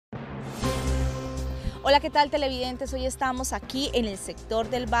Hola, ¿qué tal, televidentes? Hoy estamos aquí en el sector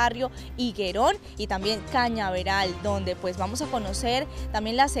del barrio Higuerón y también Cañaveral, donde pues vamos a conocer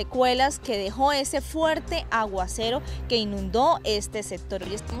también las secuelas que dejó ese fuerte aguacero que inundó este sector.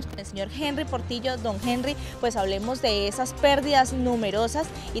 Hoy estamos con el señor Henry Portillo. Don Henry, pues hablemos de esas pérdidas numerosas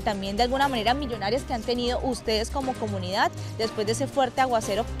y también de alguna manera millonarias que han tenido ustedes como comunidad después de ese fuerte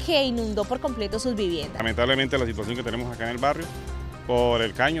aguacero que inundó por completo sus viviendas. Lamentablemente la situación que tenemos acá en el barrio por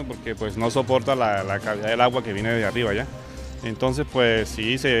el caño, porque pues no soporta la calidad del agua que viene de arriba ya. Entonces pues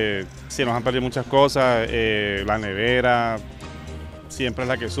sí, se nos han perdido muchas cosas, la nevera siempre es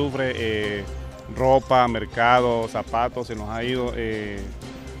la que sufre, ropa, mercado, zapatos se nos ha ido,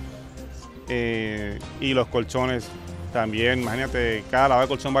 y los colchones también. Imagínate, cada lavado de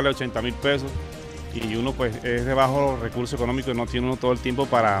colchón vale 80.000 pesos y uno pues es de bajo recurso económico y no tiene uno todo el tiempo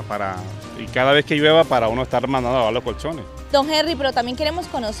y cada vez que llueva para uno estar mandando a lavar los colchones. Don Henry, pero también queremos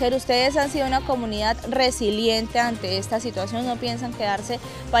conocer, ustedes han sido una comunidad resiliente ante esta situación, ¿no piensan quedarse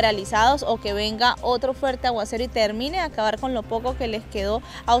paralizados o que venga otro fuerte aguacero y termine de acabar con lo poco que les quedó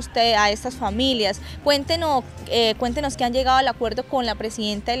a usted, a estas familias? Cuéntenos que han llegado al acuerdo con la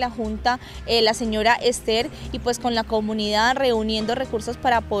presidenta de la Junta, la señora Esther, y pues con la comunidad reuniendo recursos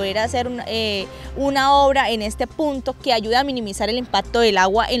para poder hacer una obra en este punto que ayude a minimizar el impacto del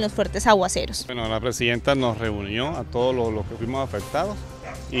agua en los fuertes aguaceros. Bueno, la presidenta nos reunió a todos los que fuimos afectados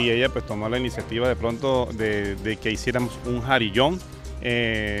y ella pues tomó la iniciativa de pronto de que hiciéramos un jarillón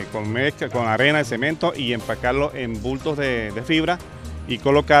con mezcla, con arena de cemento y empacarlo en bultos de fibra y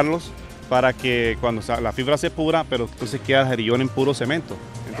colocarlos para que cuando la fibra se pura, pero entonces queda el jarillón en puro cemento.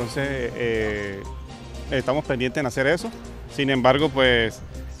 Entonces estamos pendientes en hacer eso. Sin embargo, pues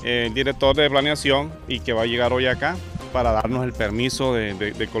el director de planeación y que va a llegar hoy acá para darnos el permiso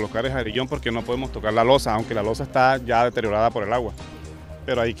de colocar el jarillón, porque no podemos tocar la losa, aunque la losa está ya deteriorada por el agua.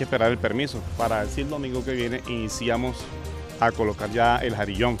 Pero hay que esperar el permiso. Para el domingo que viene iniciamos a colocar ya el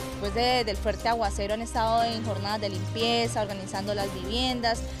jarillón. Después del fuerte aguacero han estado en jornadas de limpieza, organizando las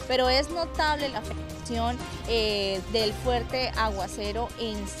viviendas, pero es notable la afectación del fuerte aguacero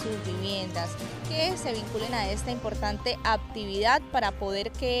en sus viviendas, que se vinculen a esta importante actividad para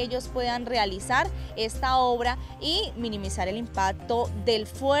poder que ellos puedan realizar esta obra y minimizar el impacto de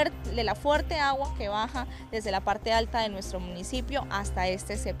la fuerte agua que baja desde la parte alta de nuestro municipio hasta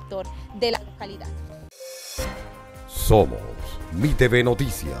este sector de la localidad. Somos MITV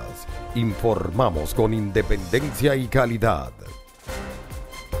Noticias, informamos con independencia y calidad.